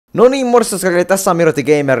No niin, morjesta, tässä on Miroti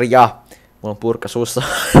Gamer ja mulla on purkka suussa.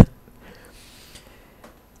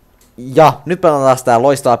 Ja nyt pelataan taas tää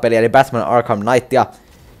loistava peli eli Batman Arkham Knightia.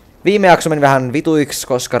 Viime jakso meni vähän vituiksi,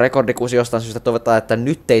 koska rekordikuusi jostain syystä toivotaan, että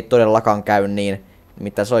nyt ei todellakaan käy niin.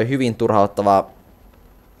 Nimittäin se oli hyvin turhauttavaa.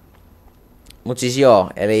 Mut siis joo,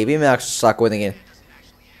 eli viime jaksossa saa kuitenkin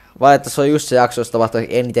valitettavasti se on just se jakso, jossa tapahtui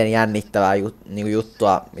eniten jännittävää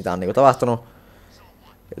juttua, mitä on tapahtunut.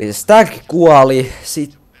 Eli Stag kuoli,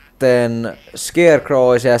 sitten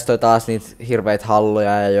Scarecrow ja sitten taas niitä hirveitä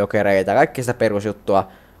halloja ja jokereita ja kaikki sitä perusjuttua.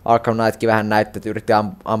 Arkham Knightkin vähän näytti, että yritti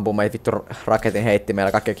ampua meitä vittu raketin heitti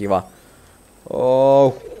meillä, kaikkea kiva.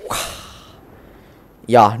 Oh.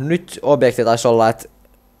 Ja nyt objekti taisi olla, että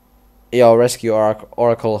joo, rescue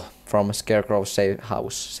Oracle from Scarecrow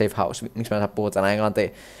safe house. Miksi mä puhutaan englantia?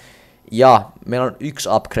 Ja meillä on yksi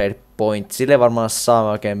upgrade point. Sille varmaan saa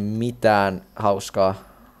oikein mitään hauskaa.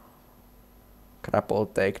 Grapple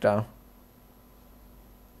takedown.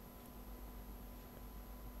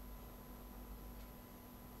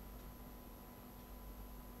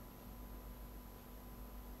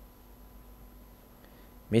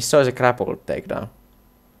 Missä on se grapple takedown?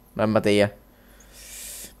 No en mä tiedä.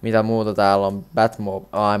 Mitä muuta täällä on? Batmob.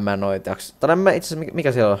 En mä noita jaksa. Tai en mä itse asiassa,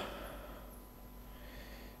 mikä siellä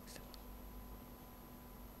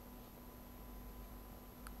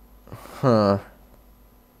on?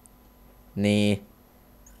 Niin.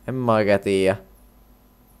 En mä oikein tiedä.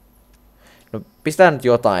 No pistää nyt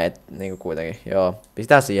jotain, et niinku kuitenkin. Joo.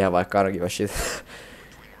 Pistää siihen vaikka ainakin shit.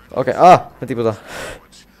 Okei, me tiputaan.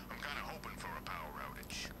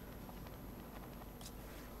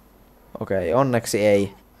 Okei, onneksi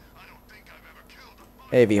ei.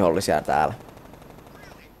 Ei vihollisia täällä.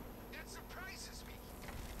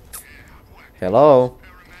 Hello.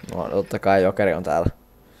 No, totta kai jokeri on täällä.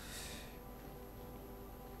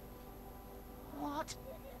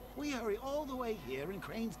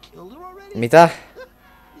 Mitä?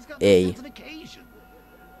 Ei.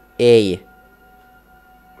 Ei.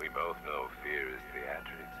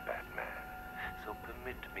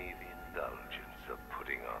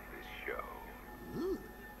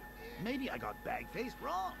 Maybe I got bag-faced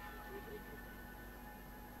wrong.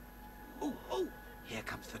 Oh, here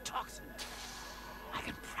comes the toxin. I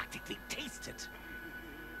can practically taste it.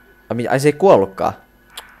 Ai se ei kuollutkaan?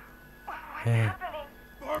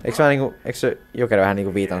 Eikö se jokeri vähän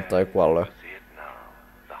niinku viitannut toi kuollut?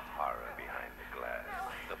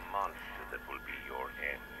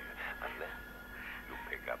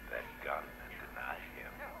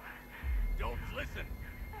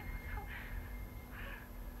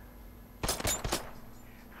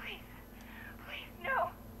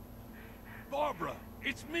 Barbara,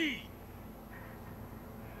 it's me!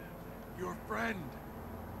 Your friend!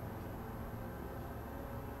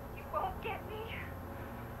 You won't get me.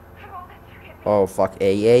 I won't let you get me. Oh fuck,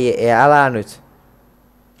 ei, älä nyt.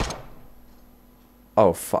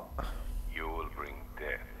 Oh fuck. You will bring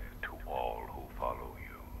death to all who follow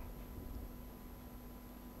you.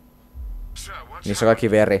 Sir, what's Niissä on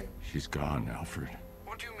kaikki veri. She's gone, Alfred.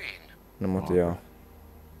 What do you mean? No mut joo.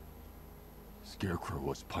 Scarecrow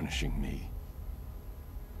was punishing me.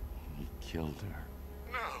 He killed her.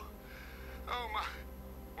 No. Oh my.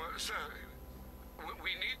 Well, sir,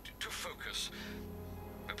 we need to focus.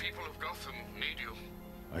 The people of Gotham need you.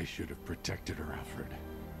 I should have protected her, Alfred.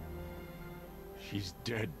 She's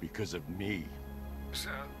dead because of me.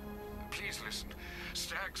 Sir, please listen.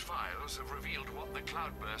 Stagg's files have revealed what the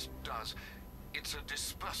cloudburst does. It's a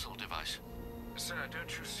dispersal device. Sir,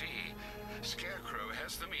 don't you see? Scarecrow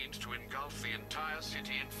has the means to engulf the entire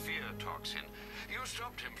city in fear toxin. You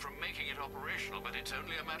stopped him from making it operational, but it's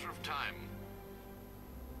only a matter of time.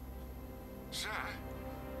 Sir,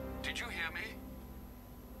 did you hear me?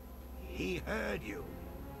 He heard you.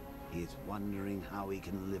 He's wondering how he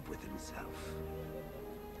can live with himself.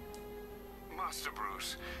 Master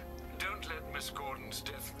Bruce, don't let Miss Gordon's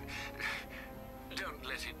death... Don't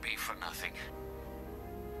let it be for nothing.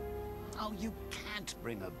 Oh, you can't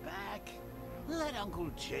bring her back. Let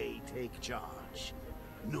Uncle Jay take charge.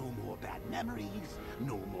 No more bad memories,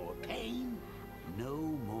 no more pain, no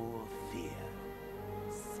more fear.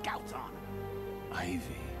 Scout on her.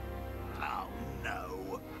 Ivy. Oh,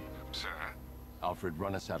 no. Sir? Alfred,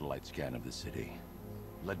 run a satellite scan of the city.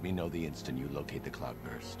 Let me know the instant you locate the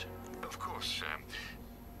cloudburst. Of course,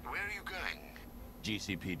 where are you going?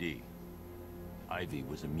 GCPD. Ivy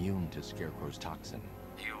was immune to Scarecrow's toxin.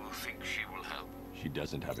 You think she will help? She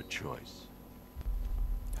doesn't have a choice.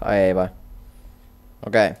 Ai ei vai.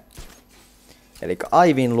 Okei. Elikkä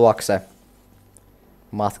Ivyn luokse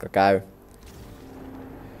matka käy.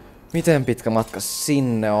 Miten pitkä matka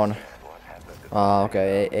sinne on?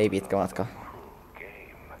 Okei, ei pitkä matka.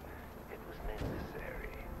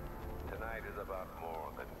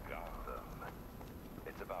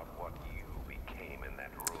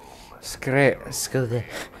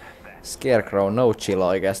 Scarecrow, no chill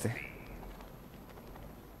oikeesti.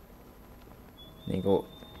 Niinku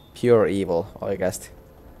pure evil oikeesti.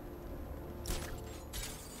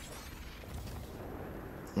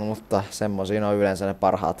 No, mutta semmosia on yleensä ne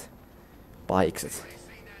parhaat pahikset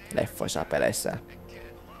leffoissa ja peleissä.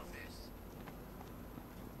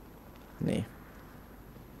 Niin.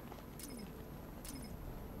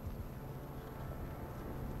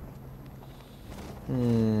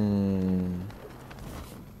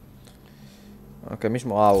 Okei, missä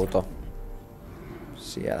mun auto?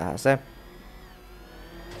 Siellähän se.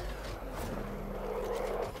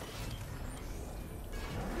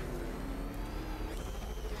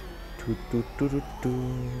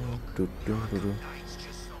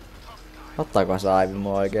 Ottaako se aivi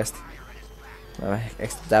mua oikeesti?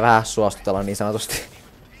 Eikö tää vähän suostutella niin sanotusti?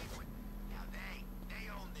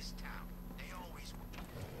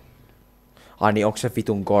 Ai niin, onko se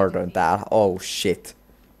vitun Gordon täällä? Oh shit.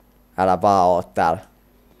 Älä vaan oo täällä.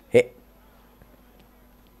 He.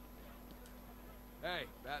 Hey,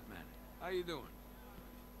 Batman. How you doing?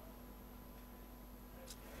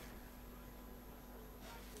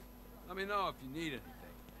 Let me know if you need anything.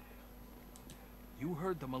 You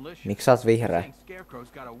heard the militia. Miksi sä oot vihreä?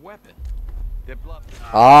 Scarecrow's got a weapon. They bluffed.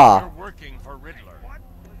 You're working for Riddler. What?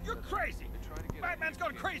 You're crazy! Batman's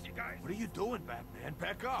gone crazy, guys! What are you doing, Batman?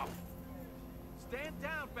 Back off. Stand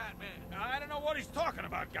down, Batman. I don't know what he's talking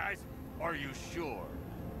about, guys. Are you sure?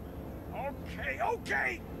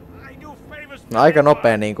 Okay! I do favors. No aika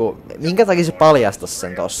nopea niinku. Minkä takia se paljastas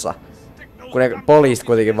sen tossa? Kun ne poliisit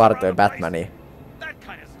kuitenkin vartoi Batmania. That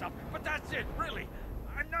kind of stuff. But that's it, really.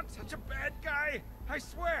 I'm not such a bad guy. I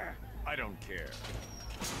swear. I don't care.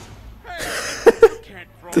 Hey, you can't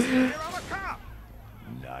throw me here. I'm a cop.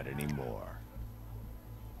 Not anymore.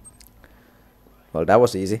 Well, that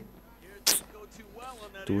was easy.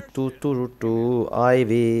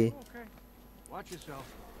 Ivy. Watch yourself.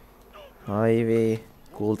 Ivy.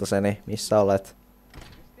 Kultaseni, missä olet?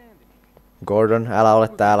 Gordon, älä ole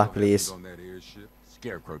täällä, please. On that airship.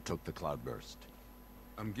 Scarecrow took the cloudburst.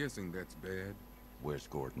 I'm guessing that's bad. Where's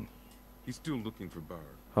Gordon? He's still looking for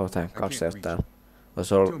Bard. Oh, tää kaksi ei oo täällä.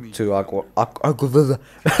 Se on too awkward.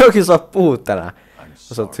 Oikein saa puhua tänään.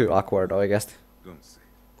 Se on too awkward oikeesti. Don't say.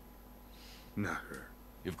 Not her.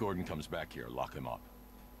 If Gordon comes back here, lock him up.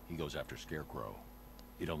 He goes after Scarecrow.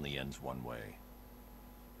 It only ends one way.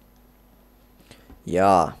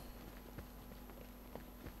 Jaa.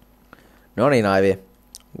 No niin, Ivy.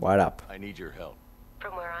 What up? I need your help.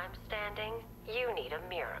 From where I'm standing, you need a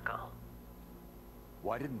miracle.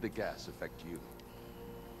 Why didn't the gas affect you?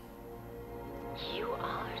 You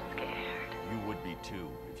are scared. You would be too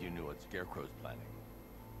if you knew what Scarecrow's planning.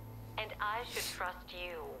 And I should trust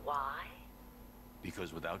you. Why?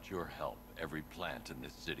 Because without your help, every plant in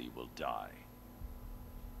this city will die.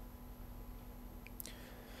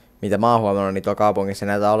 Mitä mä oon huomannut, niin tuo kaupungissa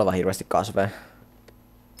näyttää olevan hirveästi kasveja.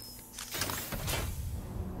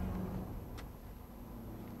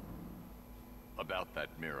 About that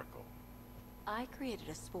miracle. I created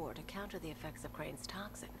a spore to counter the effects of Crane's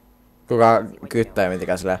toxin. Kuka kyttää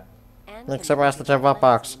mitenkään silleen? Eikö sä päästä sen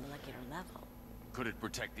vapaaksi? Could it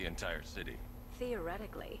protect the entire city?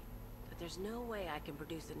 Theoretically, but there's no way I can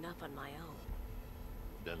produce enough on my own.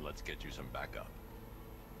 Then let's get you some backup.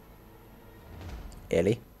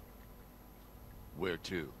 Eli? Where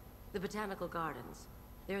to? The Botanical Gardens.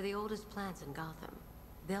 They're the oldest plants in Gotham.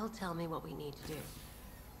 They'll tell me what we need to do.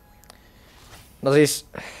 No siis,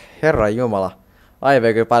 herran jumala.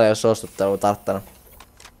 Aive kyllä paljon suostuttelua tarttanut.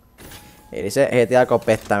 Eli se heti alkoi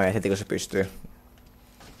pettää meitä heti kun se pystyy.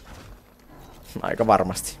 Aika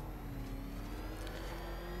varmasti.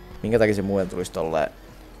 Minkä takia se muuten tulisi tolleen?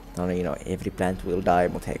 No niin, no every plant will die,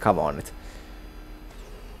 mut hei, come on nyt.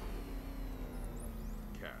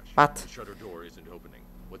 What? The shutter door isn't opening.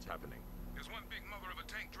 What's happening? There's one big mother of a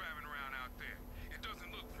tank driving around out there. It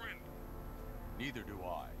doesn't look friendly. Neither do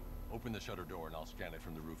I. Open the shutter door and I'll scan it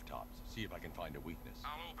from the rooftops. See if I can find a weakness.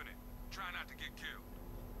 I'll open it. Try not to get killed.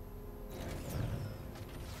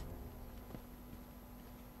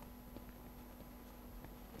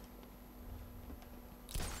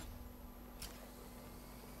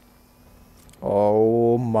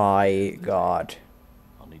 Oh my god.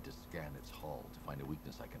 I'll need to scan its hull to find a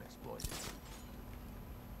weakness I can exploit.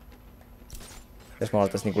 Jos me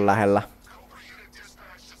oltais niinku lähellä.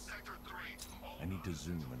 I need to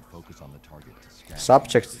zoom and focus on the target to scan.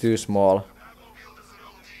 Subject too small.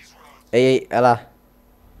 Ei, älä.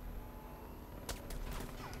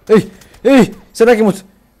 Ei! Se näki mut!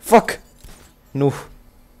 Fuck! Nuh.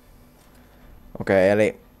 Okei,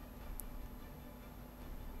 eli...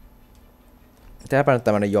 Tehdäänpä nyt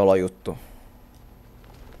tämmönen jolo-juttu.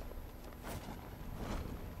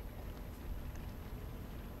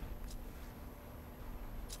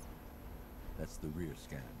 That's the rear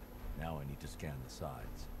scan. Now I need to scan the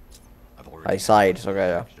sides. Ai sides,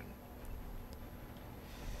 okei joo.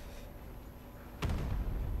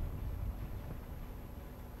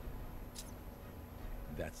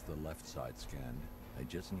 That's the left side scanned. I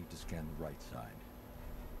just need to scan the right side.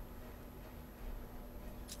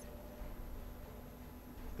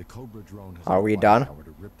 The Cobra drone has Are we enough done? power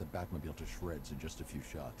to rip the Batmobile to shreds in just a few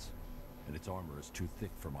shots. And its armor is too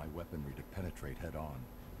thick for my weaponry to penetrate head on.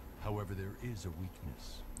 However, there is a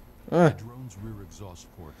weakness. The drone's rear exhaust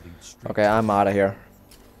port leads straight Okay, to I'm out of here.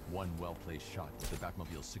 one well-placed shot with the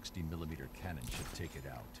Batmobile's 60mm cannon should take it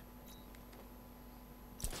out.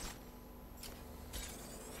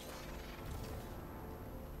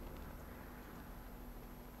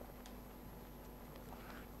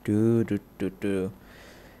 Du.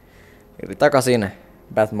 Eli takaisin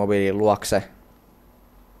Batmobiilin luokse.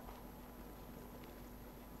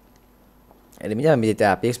 Eli mitä me piti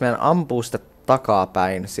tehdä? Pitikö meidän ampua sitä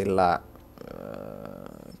takapäin sillä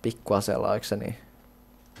pikkuaseella, eikö se niin?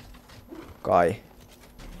 Kai.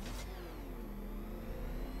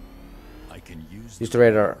 Use the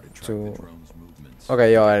radar to...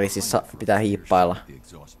 Okei, joo, eli siis pitää hiippailla.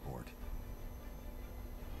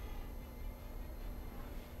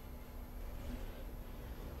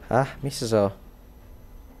 Häh? Missä se on?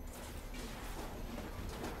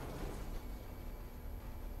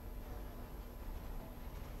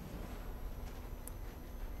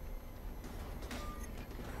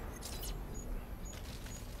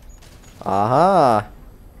 Ahaa!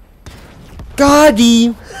 Got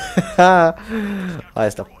him!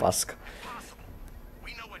 Haista paska.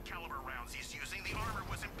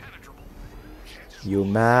 You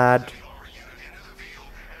mad?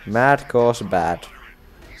 Mad cause bad.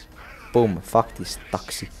 Boom, fuck this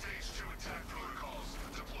taxi.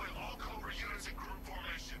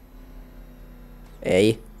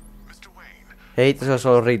 Ei. Hei, se olisi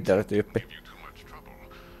ollut Riddler-tyyppi.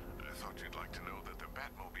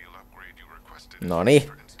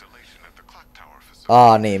 Noniin.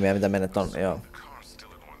 Niin, meidän pitää mennä ton, joo.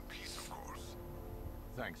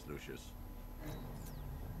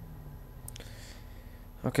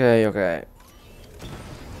 Okei.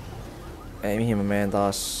 Ei, mihin mä menen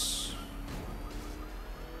taas?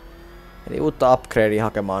 Eli uutta upgradea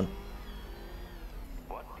hakemaan.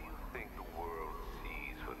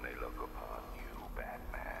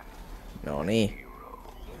 No niin.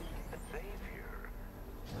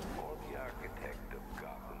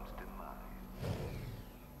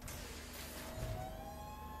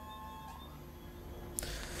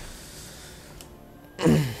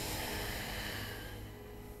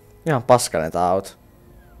 Ihan paskanen tää auto.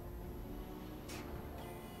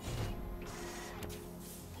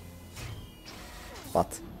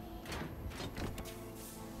 What?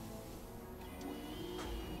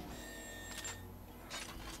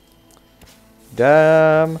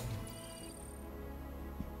 Damn.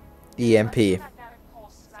 EMP.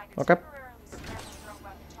 Okay.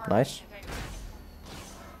 Nice.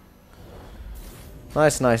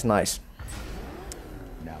 Nice.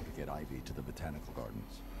 Now to get Ivy to the botanical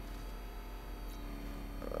gardens.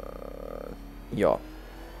 Joo.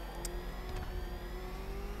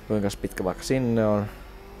 Kuinkas pitkä vaikka sinne on?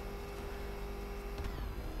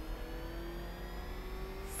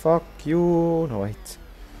 Fuck you. No hitsi.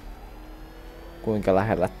 Kuinka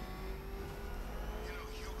lähellä?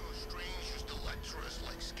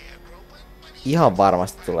 Ihan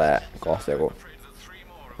varmasti tulee kohta joku.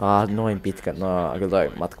 Noin pitkä. No, kyllä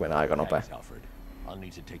toi matka menee aika nopea.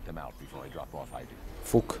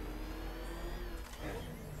 Fuck.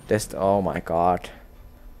 Test. Oh my god.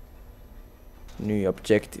 New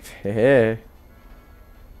objective. Hehe.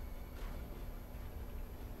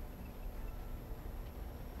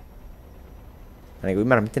 Mä niinku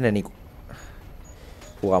ymmärrän, miten ne niinku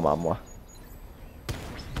huomaa mua.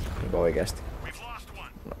 Niinku oikeesti.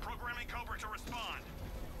 No.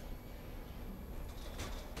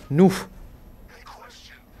 Nuh.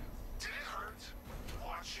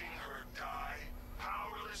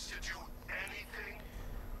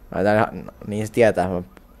 Niin se tietää,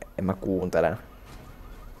 en mä kuuntelen.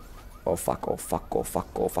 Oh fuck.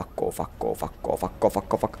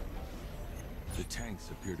 The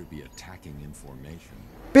tanks appear to be attacking in formation.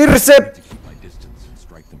 Pirse! I need to keep my distance and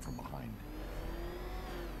strike them from behind.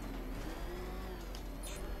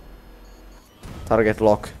 Target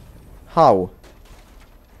lock. How?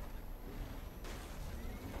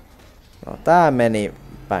 No tää meni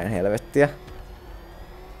päin helvettiä.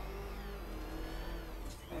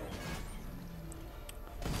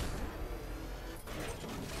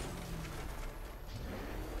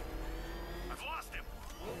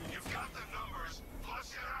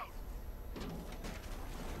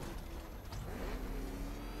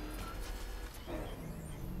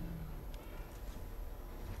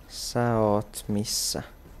 Sä oot missä?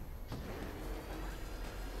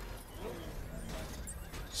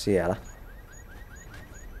 Siellä.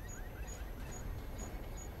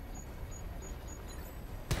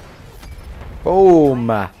 Boom!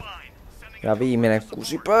 Ja viimeinen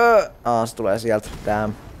kusipö! Se tulee sieltä.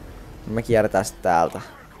 Damn. Me kierretään sit täältä.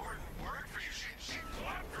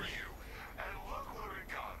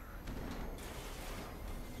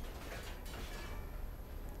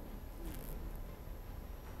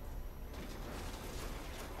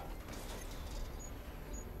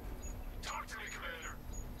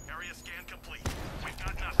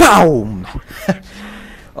 Boom!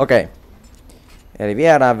 Okei. Eli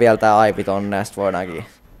viedään vielä tää aipi tonne ja sit voidaankin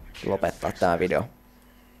lopettaa tää video.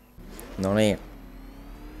 No niin.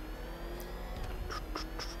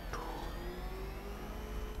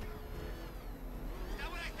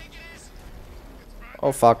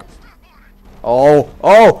 Oh fuck. Oh!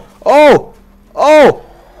 Oh! Oh! Oh!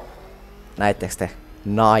 Näittekö te?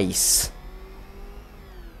 Nice.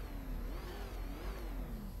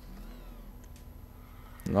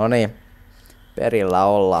 No niin. Perillä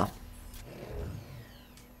ollaan.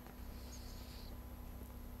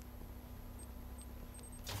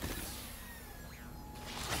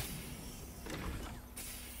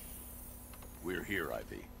 We're here,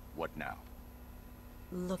 Ivy. What now?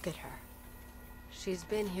 Look at her. She's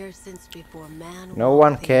been here since before man. No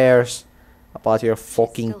one cares about your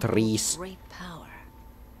fucking trees. Great power.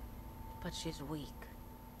 But she's weak.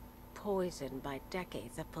 Poisoned by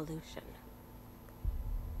decades of pollution.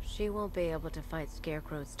 She won't be able to fight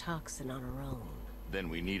Scarecrow's toxin on her own. Then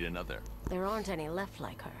we need another. There aren't any left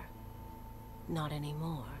like her. Not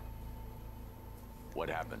anymore. What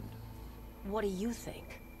happened? What do you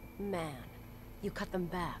think? Man. You cut them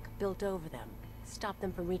back, built over them, stopped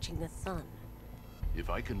them from reaching the sun. If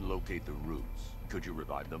I can locate the roots, could you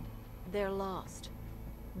revive them? They're lost.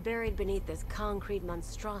 Buried beneath this concrete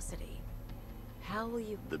monstrosity. How will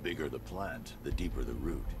you... The bigger the plant, the deeper the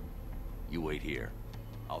root. You wait here.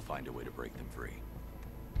 I'll find a way to break them free.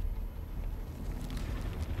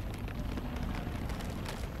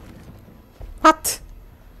 What?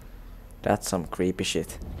 That's some creepy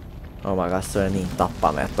shit. Oh my god, se on niin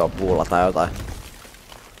tappaa meidät tuolla puulla tai jotain.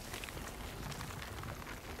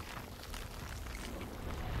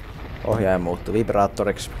 Ohjaaja muuttui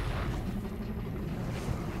vibraattoriksi.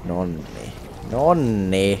 Nonni.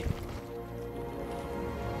 Nonni.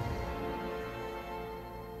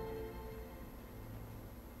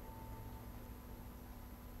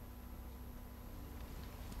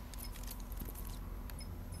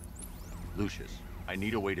 Lucius, I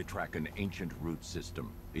need a way to track an ancient root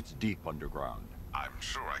system. It's deep underground. I'm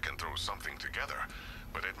sure I can throw something together,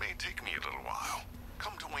 but it may take me a little while.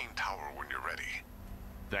 Come to Wayne Tower when you're ready.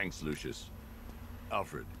 Thanks, Lucius.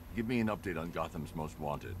 Alfred, give me an update on Gotham's Most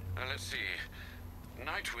Wanted. Let's see.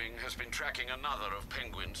 Nightwing has been tracking another of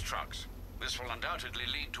Penguin's trucks. This will undoubtedly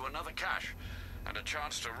lead to another cache, and a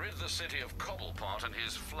chance to rid the city of Cobblepot and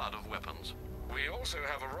his flood of weapons. We also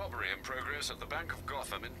have a robbery in progress at the Bank of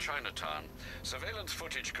Gotham in Chinatown. Surveillance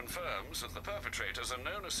footage confirms that the perpetrators are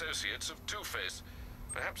known associates of Two-Face.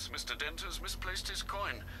 Perhaps Mr. Dent has misplaced his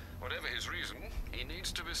coin. Whatever his reason, he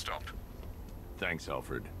needs to be stopped. Thanks,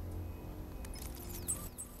 Alfred.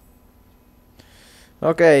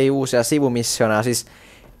 Okei, uusia sivumissioneja. Siis...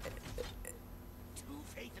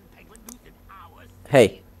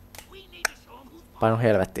 Hei. Paino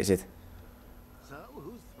helvettiin sit.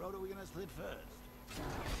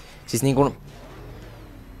 Siis niin kun...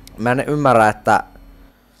 Mä en ymmärrä, että...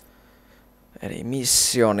 Eli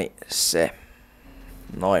missioni se...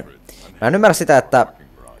 Noin. Mä en ymmärrä sitä, että...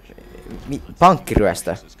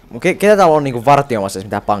 Pankkiryöstö. Ketä täällä on niinku vartioimassa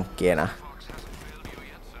mitään pankkia enää?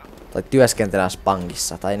 Tai työskentelemässä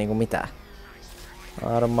pankissa, tai niinku mitään.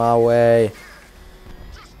 Arma away.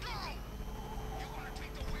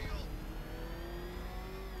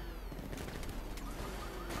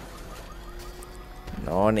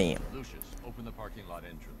 No niin.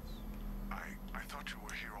 I thought you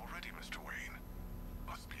were here already, Mr. Wayne.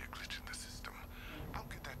 Must be a glitch in the system. I'll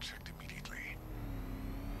get that checked immediately.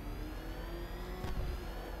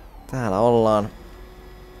 Täällä ollaan.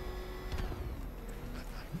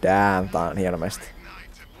 Damn, tää on hieno mesti.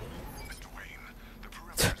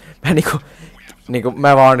 Mä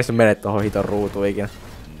mä vaan onnistun menet tohon hiton ruutuun ikinä.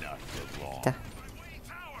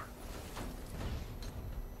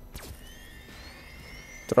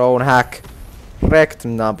 Drone hack. Rekt,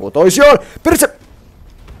 minä ampuu toisiaan. Perse!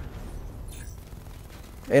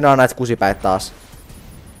 Ei oo näitä kusipäitä taas.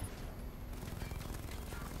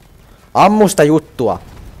 Ammu sitä juttua.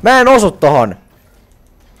 Mä en osu tohon.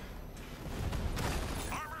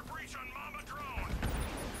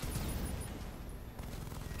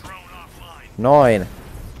 Noin.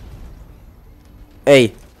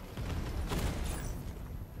 Ei.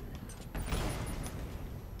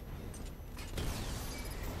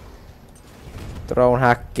 Drone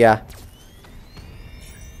hackia.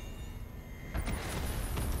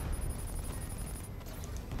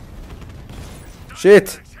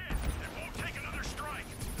 Shit.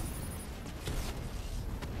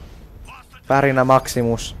 Pärinä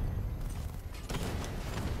Maximus.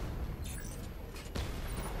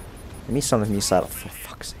 Missä on nyt missile? For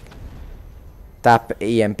fuck's sake. Tap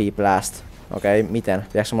EMP blast. Okei, miten?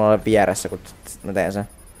 Pitäisikö mulla olla vieressä, kun mä teen sen?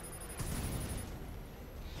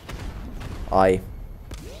 Ai.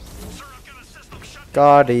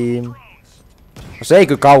 Godim. No se ei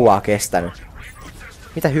kyllä kauaa kestänyt.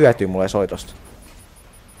 Mitä hyötyä mulle soitosta?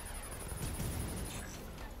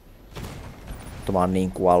 Mä oon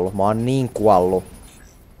niin kuollu. Mä oon niin kuollu.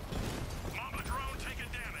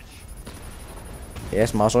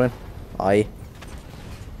 Jes, mä asuin. Ai.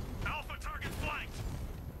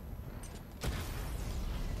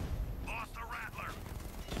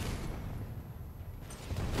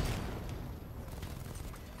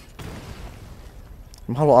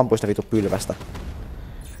 Mä haluan ampua sitä vitu pylvästä.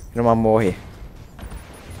 No mä ammun ohi.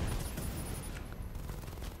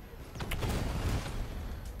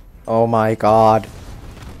 Oh my god.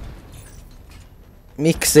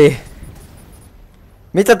 Miksi?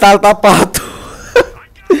 Mitä täällä tapahtuu?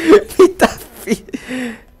 Mitä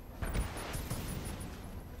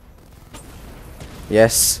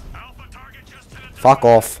Yes. Fuck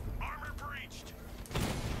off.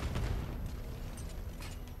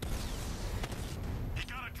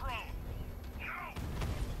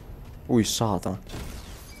 Ui saatana.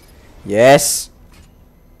 Yes.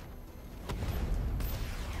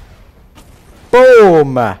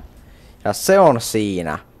 Boom! Ja se on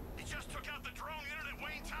siinä.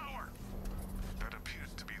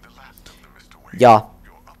 Ja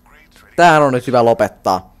tähän on nyt hyvä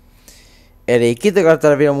lopettaa. Eli kiitos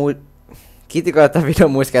tälle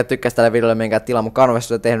videon muistakaa, että tykkäsi tälle videolle, menkää tilaa mun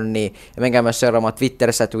kanavasta, jos tehnyt niin. Ja menkää myös seuraamaan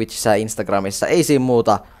Twitterissä, Twitchissä ja Instagramissa. Ei siinä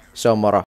muuta, se on moro.